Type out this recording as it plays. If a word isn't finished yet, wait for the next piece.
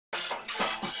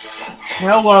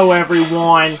Hello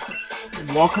everyone,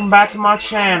 welcome back to my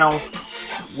channel,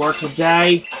 where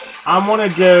today I'm gonna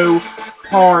do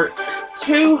part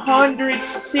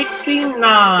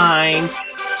 269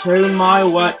 to my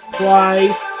Let's Play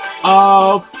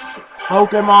of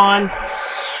Pokemon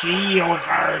Shield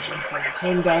version for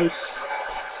Nintendo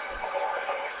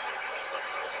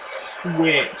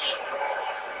Switch.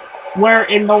 Where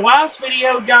in the last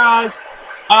video, guys,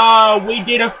 we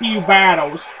did a few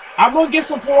battles. I'm gonna give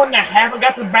some people that haven't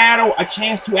got to battle a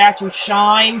chance to actually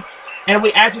shine, and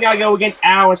we actually gotta go against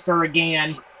Alistair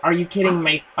again. Are you kidding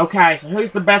me? Okay, so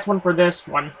who's the best one for this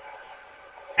one?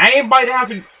 Anybody that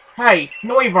has a... Hey,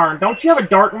 Wyndon, don't you have a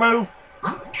dark move?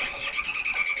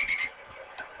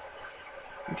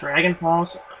 Dragon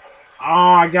Pulse. Oh,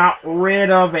 I got rid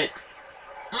of it.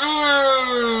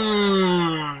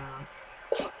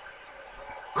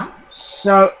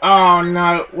 So, oh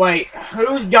no, wait,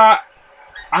 who's got...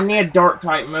 I need a dark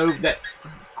type move that...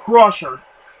 Crusher.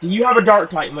 Do you have a dark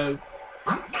type move?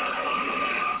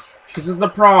 Because this is the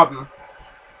problem.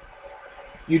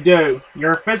 You do.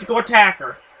 You're a physical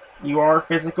attacker. You are a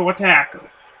physical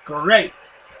attacker. Great.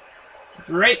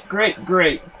 Great, great,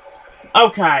 great.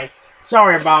 Okay.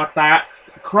 Sorry about that.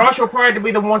 Crusher will probably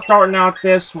be the one starting out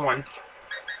this one.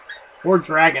 Or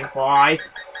Dragonfly.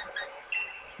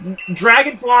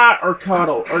 Dragonfly or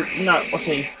Cuddle. Or, no, let's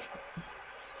see.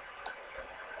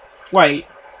 Wait.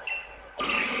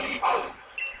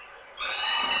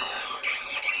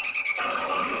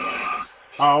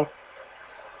 Oh.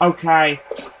 Okay.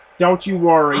 Don't you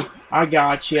worry. I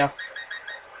got you.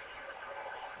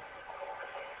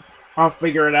 I'll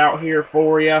figure it out here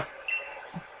for you.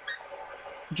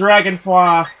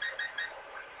 Dragonfly.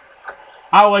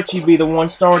 I'll let you be the one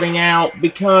starting out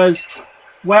because,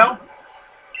 well,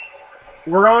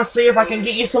 we're gonna see if I can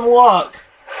get you some luck.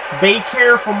 Be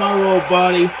careful, my little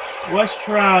buddy. Let's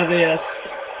try this.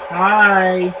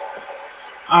 Hi.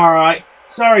 Alright.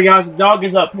 Sorry, guys. The dog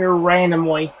is up here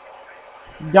randomly.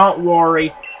 Don't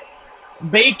worry.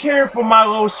 Be careful, my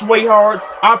little sweethearts.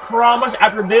 I promise,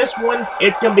 after this one,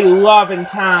 it's going to be loving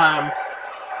time.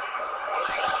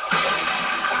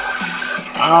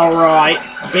 Alright.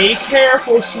 Be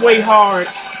careful,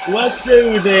 sweethearts. Let's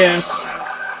do this.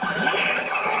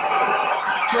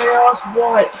 Tell us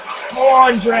what. Come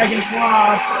on,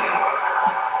 Dragonfly.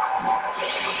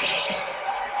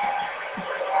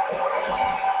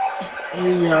 There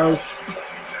you go.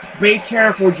 Be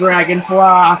careful,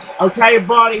 Dragonfly. Okay,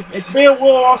 buddy? It's been a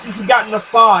little while since you got in a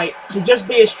fight, so just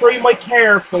be extremely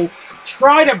careful.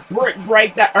 Try to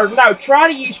break that, or no, try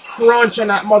to use Crunch on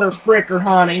that mother fricker,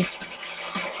 honey.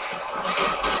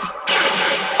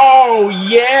 Oh,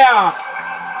 yeah!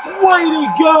 Way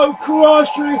to go,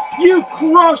 Crusher! You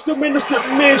crushed them into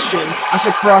submission! I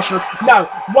said Crusher. No,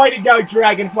 way to go,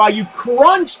 Dragonfly. You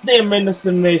crunched them into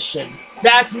submission.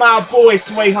 That's my boy,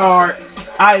 sweetheart.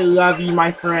 I love you,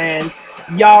 my friends.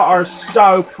 Y'all are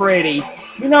so pretty.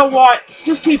 You know what?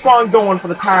 Just keep on going for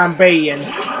the time being.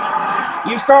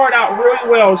 You started out really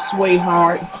well,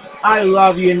 sweetheart. I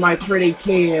love you and my pretty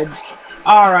kids.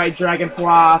 Alright,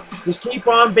 Dragonfly. Just keep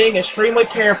on being extremely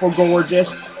careful,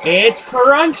 gorgeous. It's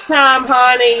crunch time,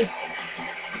 honey.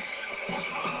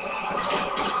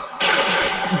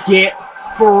 Get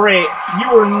fricked.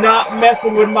 You are not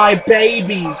messing with my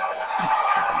babies.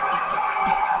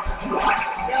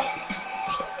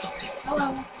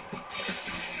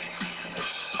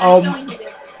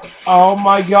 Oh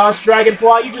my gosh,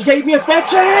 Dragonfly, you just gave me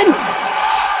affection!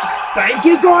 Thank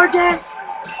you, gorgeous!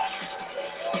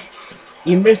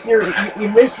 You missed your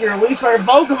least favorite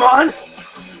Pokemon.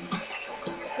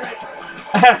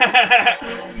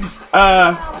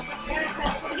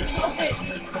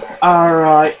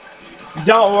 Alright.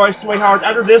 Don't worry, sweethearts.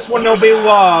 After this one, there'll be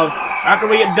love. After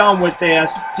we get done with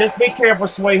this. Just be careful,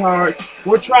 sweethearts.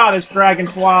 We'll try this,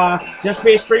 Dragonfly. Just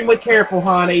be extremely careful,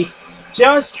 honey.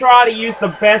 Just try to use the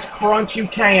best crunch you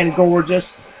can,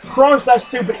 gorgeous. Crunch that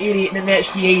stupid idiot in the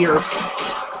next year.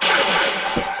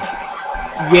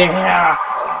 Yeah!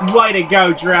 Way to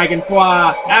go,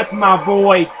 Dragonfly. That's my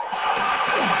boy.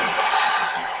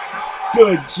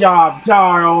 Good job,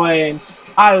 darling.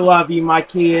 I love you, my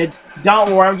kids.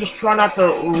 Don't worry, I'm just trying not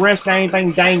to risk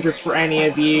anything dangerous for any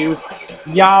of you.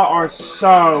 Y'all are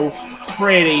so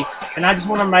pretty. And I just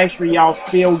want to make sure y'all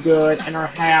feel good and are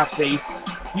happy.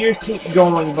 You just keep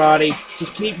going, buddy.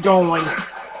 Just keep going.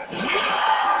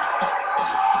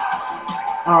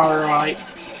 Alright.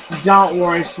 Don't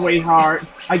worry, sweetheart.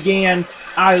 Again,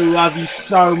 I love you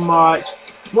so much.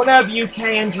 Whenever you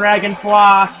can,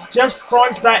 Dragonfly, just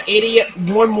crunch that idiot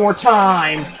one more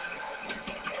time.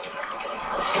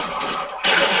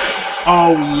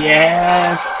 Oh,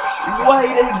 yes.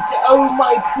 Way to go,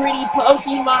 my pretty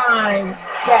Pokemon.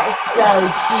 That's so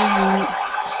cute.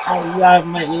 I love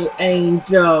my little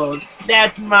angels.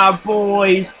 That's my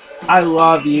boys. I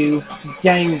love you,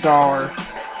 Gengar.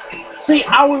 See,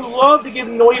 I would love to give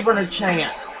Noivern a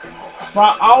chance,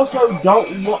 but I also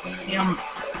don't want him.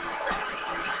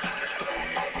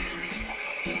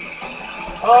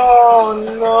 Oh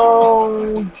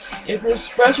no. If his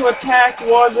special attack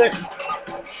wasn't...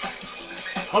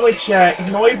 Let me check.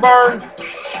 Noivern.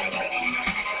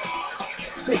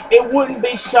 See, it wouldn't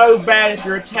be so bad if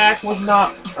your attack was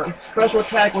not, or special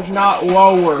attack was not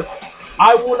lower.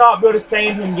 I will not be able to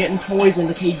stand him getting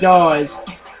poisoned if he does.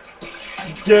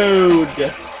 Dude.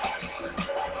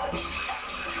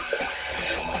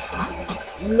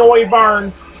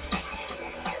 Noivern.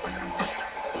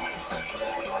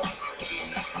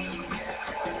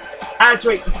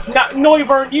 Actually,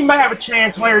 Noivern, you may have a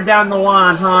chance later down the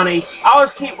line, honey. I'll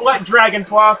just let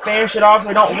Dragonfly finish it off so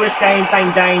we don't risk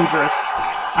anything dangerous.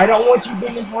 I don't want you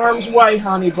being in harm's way,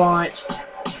 honey bunch.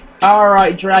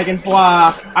 Alright, Dragonfly.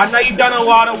 I know you've done a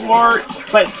lot of work,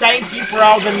 but thank you for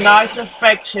all the nice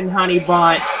affection, honey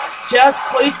bunch. Just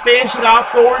please finish it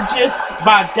off gorgeous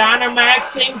by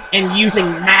Dynamaxing and using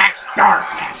Max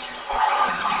Darkness.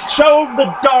 Show them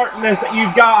the darkness that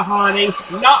you've got, honey.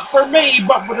 Not for me,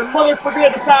 but for the motherfucker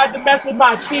that decided to mess with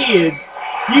my kids.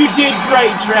 You did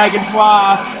great,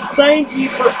 Dragonfly. Thank you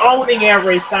for owning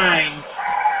everything.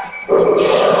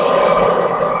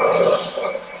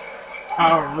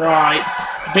 Alright.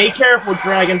 Be careful,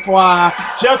 Dragonfly.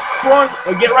 Just crunch,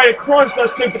 get ready to crunch that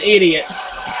stupid idiot.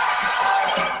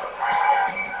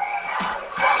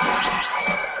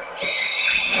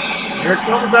 Here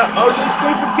comes that ugly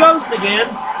stupid ghost again.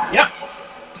 Yep.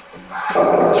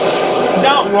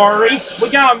 Don't worry. We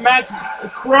got a max...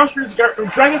 Crusher's...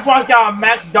 Dragonfly's got a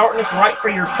max darkness right for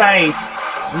your face.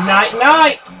 Night,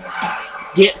 night.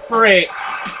 Get fricked.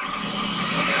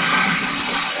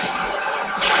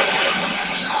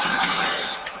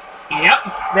 Yep.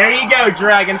 There you go,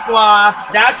 Dragonfly.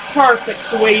 That's perfect,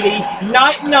 sweetie.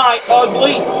 Night, night,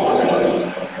 ugly.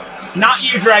 Not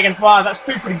you, Dragonfly. That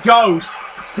stupid ghost.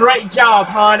 Great job,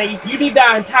 honey. You did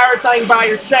that entire thing by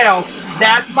yourself.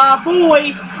 That's my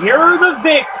boy. You're the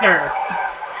victor.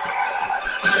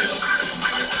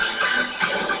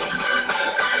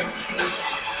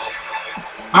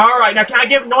 Alright, now can I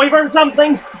give Noivern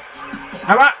something?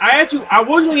 I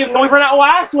was going to give Noivern that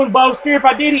last one, but I was scared if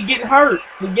I did, he'd get hurt.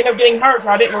 He'd end up getting hurt, so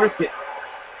I didn't risk it.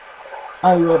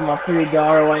 I love my pretty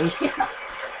darlings.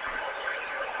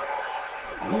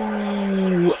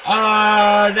 Ooh,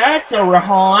 that's a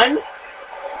Rahan.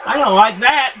 I don't like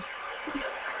that.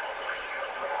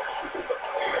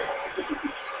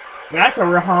 That's a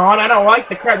Rahan. I don't like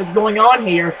the crap that's going on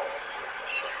here.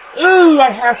 Ooh,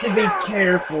 I have to be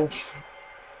careful.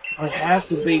 I have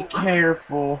to be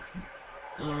careful.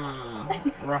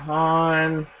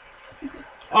 Rahan.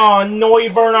 Oh,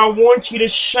 Noivern, I want you to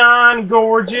shine,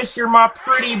 gorgeous. You're my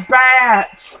pretty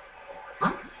bat.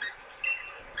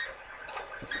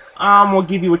 I'm gonna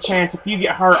give you a chance. If you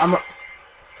get hurt, I'm gonna...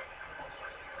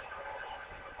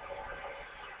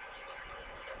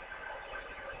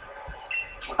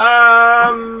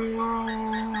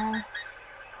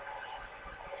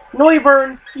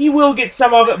 Noivern, you will get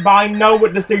some of it, but I know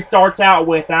what this dude starts out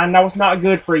with. I know it's not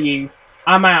good for you.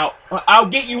 I'm out. I'll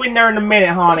get you in there in a minute,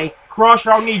 honey.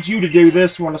 Crusher, I'll need you to do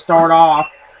this one to start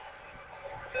off.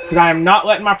 Because I am not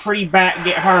letting my pretty bat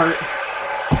get hurt.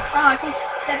 Oh, I keep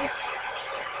stepping.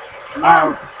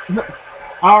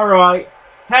 Alright.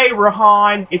 Hey,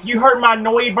 Rahan, if you hurt my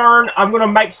Noivern, I'm gonna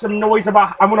make some noise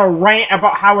about... I'm gonna rant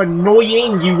about how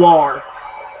annoying you are.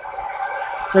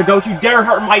 So don't you dare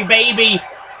hurt my baby.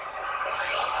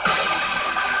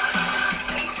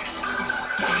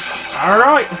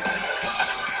 Alright.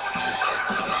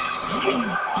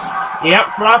 Yep,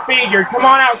 that's what I figured. Come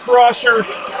on out, Crusher.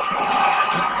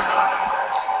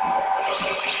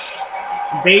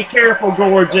 Be careful,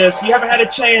 gorgeous. You haven't had a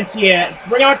chance yet.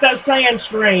 Bring out that sand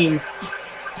stream.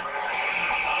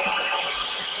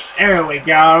 There we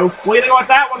go. What do you think about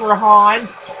that one, Rahan?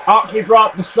 Oh, he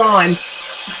brought the sun.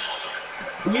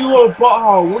 You little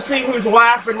butthole. We'll see who's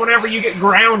laughing whenever you get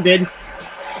grounded.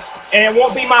 And it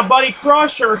won't be my buddy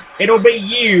Crusher. It'll be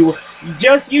you.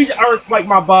 Just use Earthquake,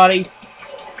 my buddy.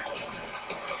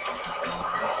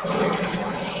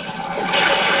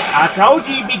 I told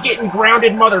you you'd be getting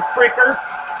grounded, mother fricker.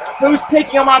 Who's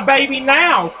picking on my baby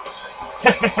now?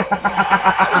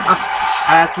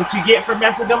 That's what you get for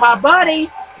messing with my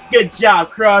buddy. Good job,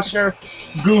 Crusher.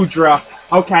 Goodra.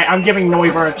 Okay, I'm giving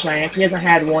Noivern a chance. He hasn't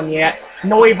had one yet.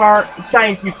 Neuver,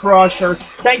 thank you, Crusher.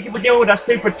 Thank you for dealing with that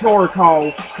stupid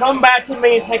Torkoal. Come back to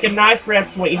me and take a nice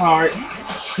rest, sweetheart.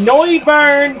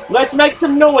 Neuver, let's make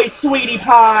some noise, sweetie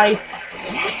pie.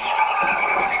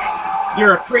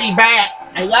 You're a pretty bat.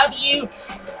 I love you.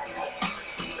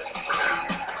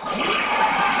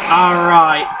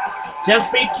 Alright.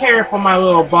 Just be careful, my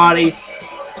little buddy.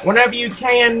 Whenever you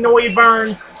can,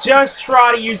 Neuver, just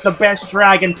try to use the best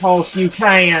Dragon Pulse you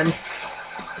can.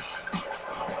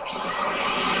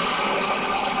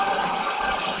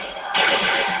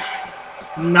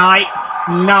 Night,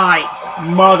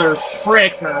 mother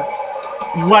fricker.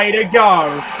 Way to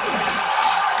go.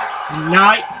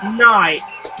 Night.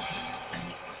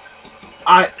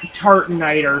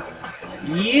 Turtonator.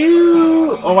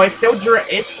 You. Oh, it's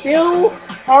still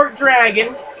Heart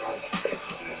Dragon.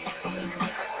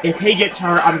 If he gets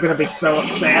hurt, I'm gonna be so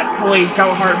upset. Please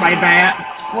don't hurt my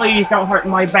bat. Please don't hurt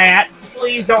my bat.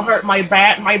 Please don't hurt my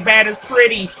bat. My bat is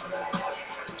pretty.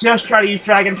 Just try to use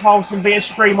Dragon Pulse and be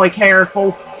extremely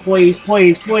careful. Please,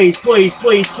 please, please, please,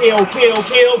 please, kill.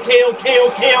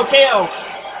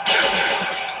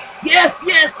 Yes,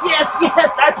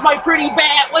 that's my pretty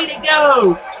bat. Way to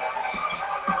go.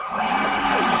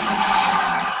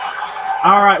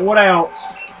 Alright, what else?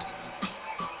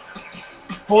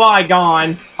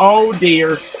 Flygon. Oh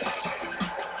dear. If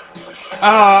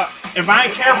I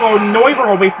ain't careful, Neuver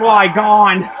will be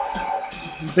Flygon.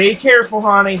 Be careful,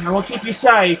 honey. I'm gonna keep you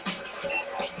safe.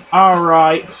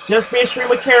 Alright. Just be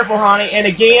extremely careful, honey. And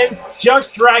again,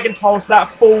 just Dragon Pulse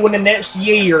that fool in the next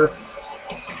year.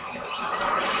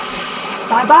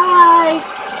 Bye-bye.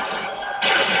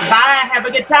 Bye. Have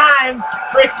a good time.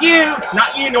 Frick you.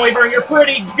 Not you, Neuver. You're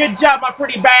pretty. Good job, my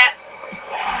pretty bat.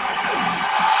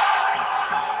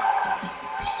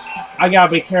 I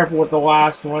gotta be careful with the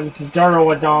last one.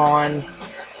 Duraludon.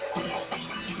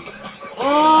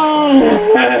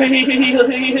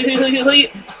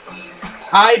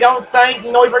 I don't think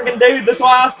Neuver can do this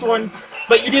last one.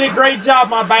 But you did a great job,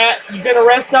 my bat. You're gonna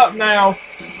rest up now.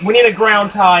 We need a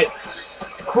ground type.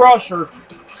 Crusher.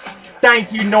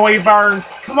 Thank you, Neuver.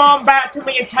 Come on back to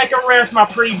me and take a rest, my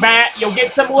pretty bat. You'll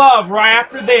get some love right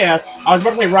after this. I was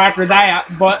about to say right after that,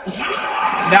 but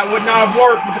that would not have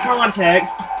worked with the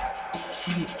context.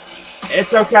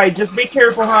 It's okay. Just be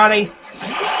careful, honey.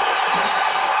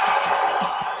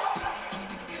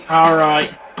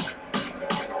 Alright.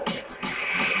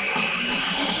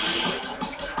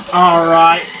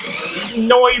 Alright.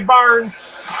 Neuver,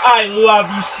 I love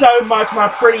you so much, my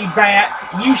pretty bat.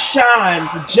 You shine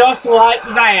just like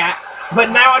that. But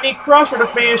now I need Crusher to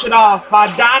finish it off by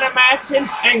Dynamaxing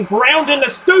and grounding the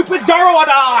stupid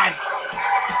Duraludon.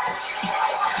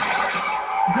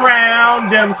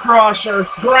 Ground him, Crusher.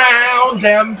 Ground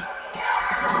him.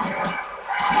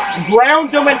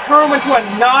 Ground him and turn him into a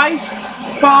nice,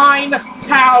 fine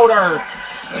powder.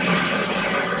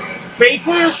 Be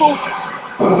careful.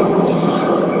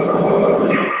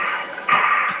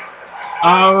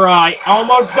 Alright,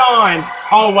 almost done.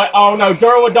 Oh, wait, oh no,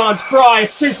 Duraludon's cry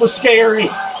is super scary.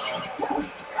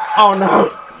 Oh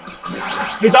no.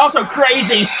 He's also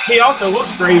crazy. He also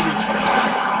looks crazy.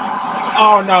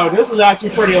 Oh no, this is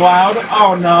actually pretty loud.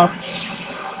 Oh no.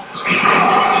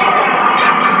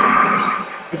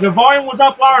 If the volume was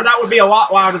up louder, that would be a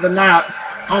lot louder than that.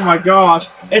 Oh my gosh.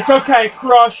 It's okay,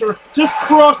 Crusher. Just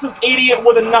crush this idiot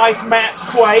with a nice Matt's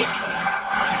Quake.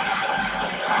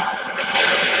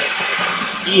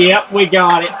 Yep, we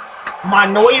got it. My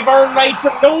Neuver made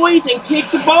some noise and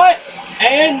kicked the butt.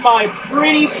 And my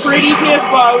pretty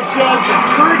hippo just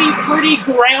pretty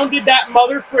grounded that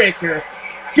mother fricker.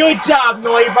 Good job,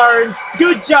 Neuver.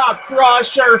 Good job,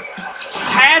 Crusher.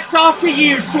 Hats off to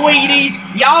you, sweeties.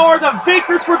 Y'all are the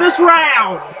victors for this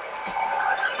round.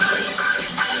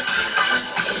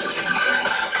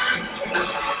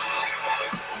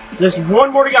 Just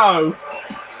one more to go.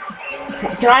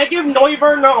 Can I give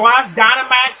Neuver the last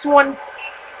Dynamax one?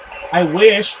 I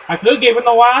wish. I could give him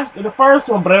the first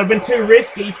one, but it would have been too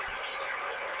risky.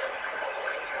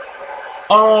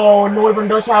 Oh, Neuver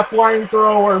does have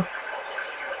Flamethrower.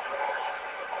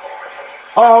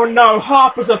 Oh no,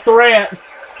 Hop is a threat.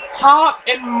 Hop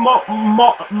and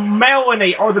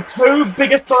Melanie are the two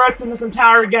biggest threats in this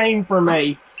entire game for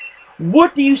me.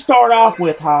 What do you start off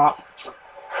with, Hop?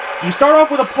 You start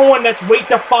off with a opponent that's weak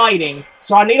to fighting,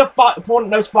 so I need a opponent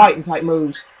that knows fighting type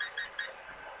moves.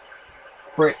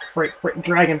 Frick,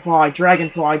 Dragonfly.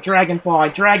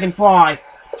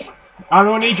 I'm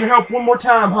gonna need your help one more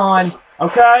time, hon.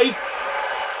 Okay?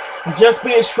 Just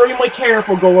be extremely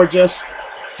careful, gorgeous.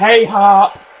 Hey,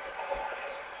 Hop.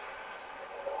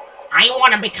 I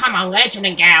want to become a legend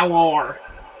in Galar.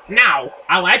 No,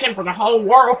 a legend for the whole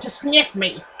world to sniff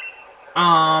me.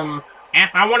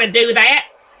 If I want to do that,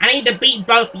 I need to beat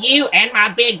both you and my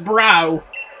big bro.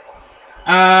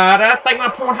 I think my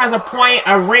opponent has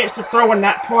a wrench to throw in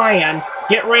that plan.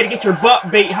 Get ready to get your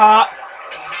butt beat, Hop.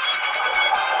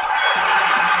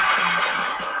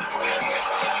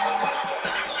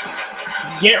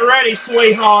 Get ready,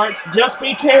 sweethearts. Just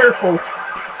be careful.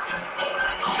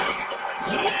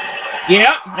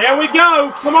 Yep, there we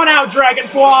go. Come on out,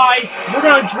 Dragonfly. We're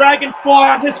gonna Dragonfly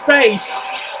on his face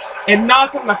and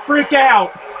knock him the freak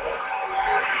out.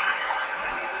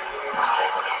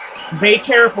 Be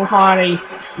careful, honey.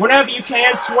 Whenever you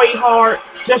can, sweetheart,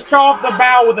 just start off the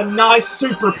bow with a nice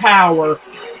superpower.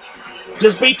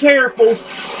 Just be careful.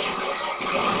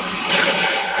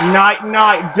 Night,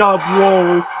 night, dub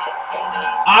roll.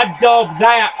 I dubbed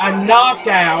that a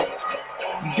knockout.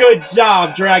 Good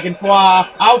job, Dragonfly.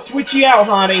 I'll switch you out,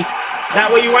 honey.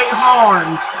 That way you ain't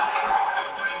harmed.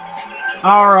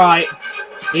 Alright.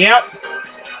 Yep.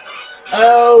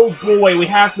 Oh boy, we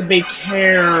have to be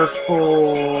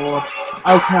careful.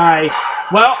 Okay.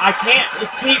 Well, I can't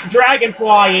keep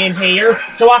Dragonfly in here,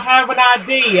 so I have an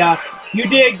idea. You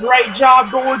did a great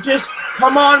job, gorgeous.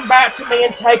 Come on back to me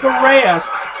and take a rest.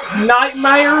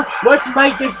 Nightmare, let's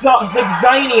make this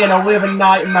Zigzanian a living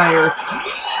nightmare.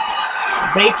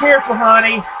 Be careful,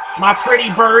 honey, my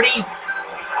pretty birdie.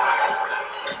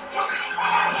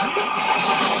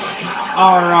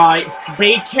 Alright,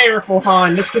 be careful,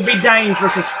 hon. This could be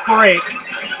dangerous as frick.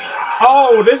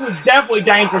 Oh, this is definitely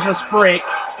dangerous as frick.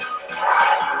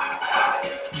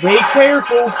 Be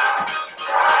careful.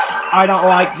 I don't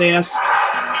like this.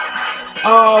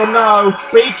 Oh no,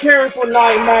 be careful,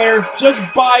 Nightmare. Just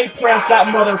bypass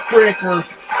that mother fricker.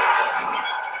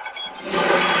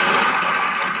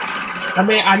 I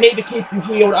mean, I need to keep you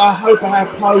healed. I hope I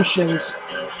have potions.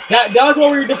 That does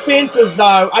lower your defenses,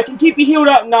 though. I can keep you healed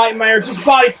up, Nightmare. Just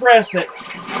body press it.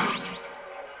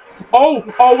 Oh,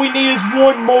 all we need is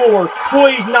one more.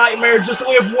 Please, Nightmare, just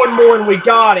live one more and we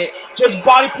got it. Just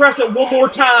body press it one more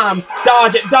time.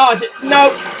 Dodge it, dodge it.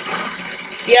 Nope.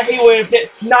 Yeah, he lived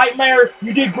it. Nightmare,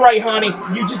 you did great, honey.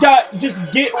 You just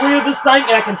get rid of this thing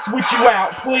and I can switch you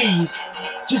out, please.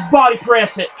 Just body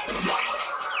press it.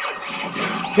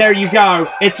 There you go.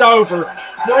 It's over.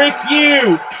 Frick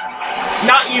you.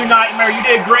 Not you, Nightmare. You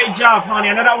did a great job, honey.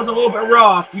 I know that was a little bit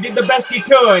rough. You did the best you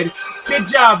could. Good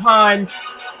job, hon.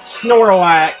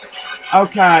 Snorlax.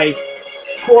 Okay.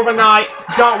 Corviknight,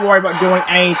 don't worry about doing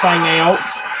anything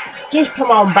else. Just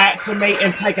come on back to me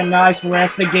and take a nice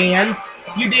rest again.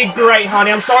 You did great,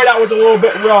 honey. I'm sorry that was a little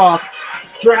bit rough.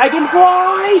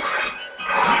 Dragonfly?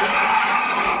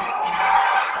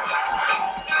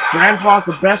 Dragonfly's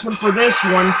the best one for this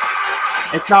one.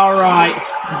 It's alright.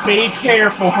 Be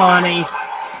careful, honey.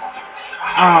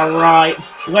 Alright.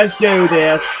 Let's do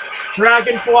this.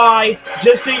 Dragonfly,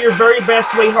 just do your very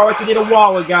best, sweetheart, like you did a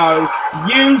while ago.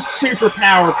 Use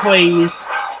superpower, please.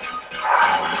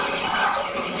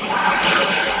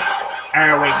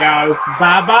 There we go.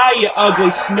 Bye-bye, you ugly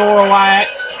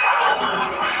Snorlax.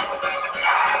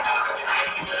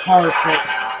 Perfect.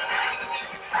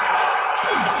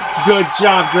 Good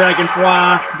job,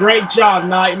 Dragonfly. Great job,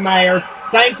 Nightmare.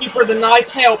 Thank you for the nice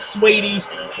help, sweeties.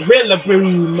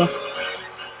 Rillaboom.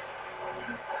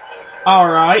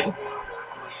 Alright.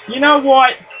 You know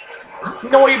what?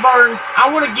 Noivern,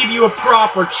 I want to give you a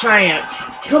proper chance.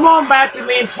 Come on back to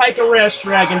me and take a rest,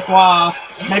 Dragonfly.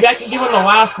 Maybe I can give him the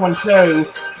last one, too.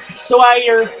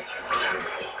 Slayer.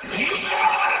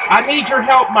 I need your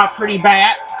help, my pretty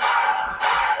bat.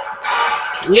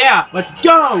 Yeah, let's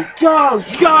go, go,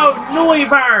 go,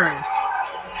 Noivern.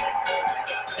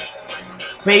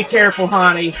 Be careful,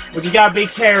 honey. But you gotta be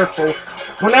careful.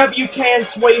 Whenever you can,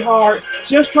 sweetheart,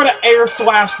 just try to air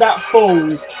slash that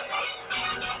fool.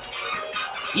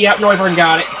 Yep, Noivern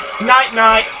got it. Night,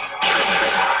 night.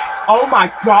 Oh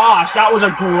my gosh, that was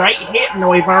a great hit,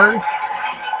 Noivern.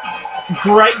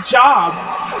 Great job.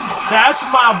 That's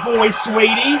my boy,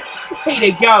 sweetie.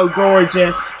 Way to go,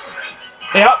 gorgeous.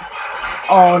 Yep.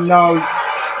 Oh no.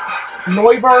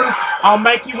 Noivern, I'll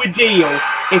make you a deal.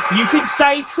 If you can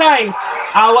stay safe,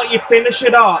 I'll let you finish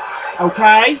it up.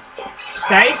 Okay?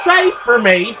 Stay safe for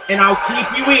me, and I'll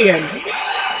keep you in.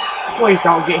 Please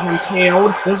don't get him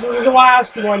killed. This is his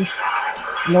last one.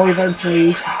 Noivern,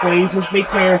 please. Please, just be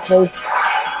careful.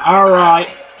 Alright.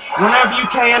 Whenever you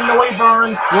can,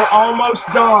 Noivern, we're almost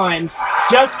done.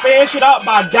 Just finish it up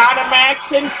by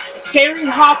Dynamaxing, scaring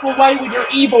Hop away with your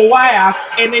evil laugh,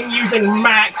 and then using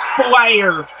Max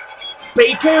Flare.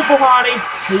 Be careful, honey.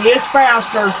 He is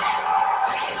faster.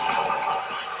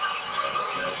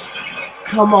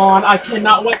 Come on, I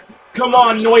cannot wait. Come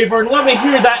on, Noivern, let me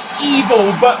hear that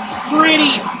evil but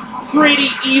pretty pretty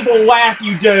evil laugh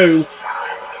you do.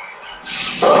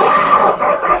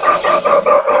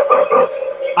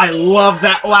 I love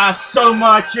that laugh so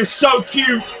much. You're so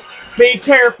cute. Be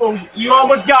careful. You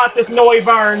almost got this,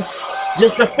 Noivern.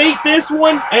 Just defeat this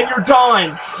one and you're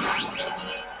done.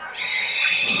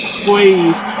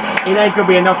 Please. It ain't gonna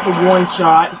be enough to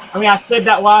one-shot. I mean, I said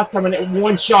that last time and it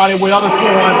one-shotted with other forms,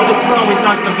 but this probably is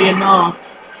not gonna be enough.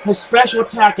 His special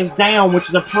attack is down, which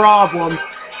is a problem.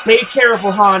 Be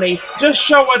careful, honey. Just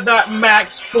show her that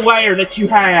max flare that you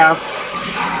have.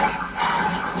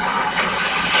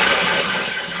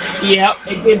 Yep,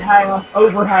 it did half,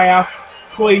 over half.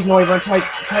 Please, Noivern,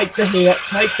 take the hit,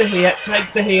 take the hit,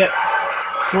 take the hit.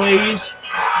 Please.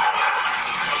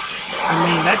 I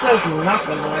mean, that does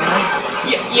nothing, right?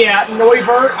 Yeah,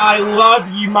 Noivern, I love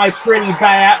you, my pretty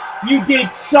bat. You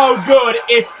did so good.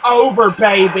 It's over,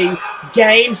 baby.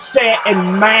 Game, set,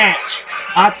 and match.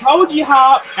 I told you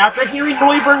how, after hearing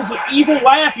Noivern's evil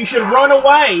laugh, you should run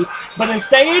away. But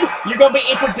instead, you're going to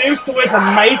be introduced to his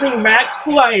amazing max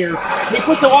flare. He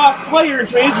puts a lot of flare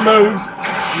into his moves.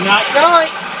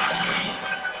 Night-night.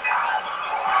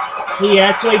 He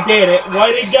actually did it.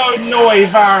 Way to go,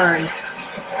 Noivern.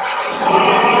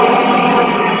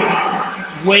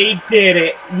 We did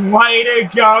it. Way to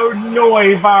go,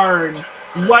 Noivern.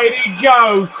 Way to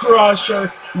go,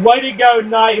 Crusher. Way to go,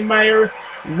 Nightmare.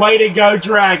 Way to go,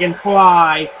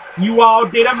 Dragonfly. You all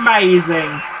did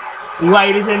amazing.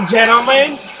 Ladies and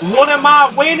gentlemen, one of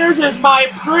my winners is my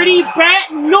pretty bat,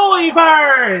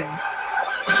 Noivern.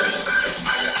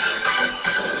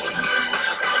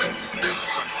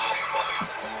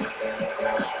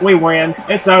 We win.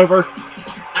 It's over.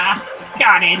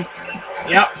 Got him.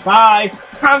 Yep, bye.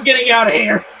 I'm getting out of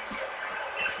here.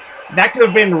 That could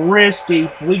have been risky.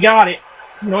 We got it.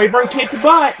 Noivern kicked the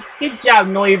butt. Good job,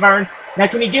 Noivern. Now,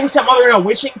 can you give me something other than a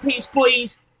wishing piece,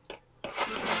 please?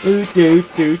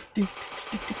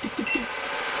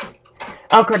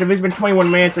 Oh, crap, the video's been 21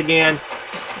 minutes again.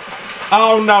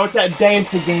 Oh, no, it's that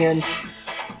dance again.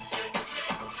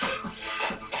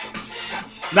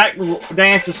 That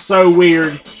dance is so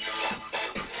weird.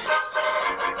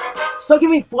 Still give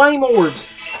me flame orbs.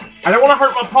 I don't want to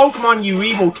hurt my Pokemon, you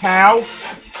evil cow.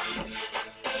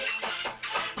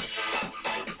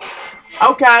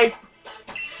 Okay.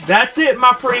 That's it,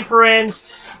 my pretty friends.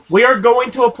 We are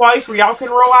going to a place where y'all can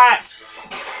relax.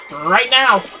 Right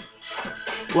now.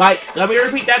 Like, let me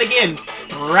repeat that again.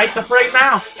 Right the frig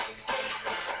now.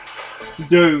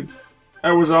 Dude,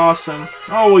 that was awesome.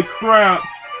 Holy crap.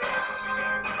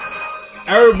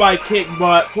 Everybody kicked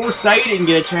butt. Poor Say didn't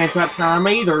get a chance that time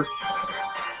either.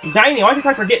 Dang, the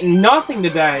Electric are getting nothing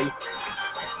today.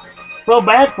 Feel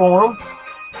bad for them.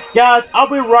 Guys, I'll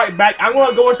be right back. I'm going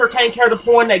to go and start taking care of the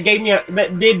point that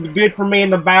did good for me in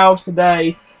the battles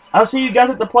today. I'll see you guys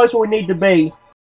at the place where we need to be.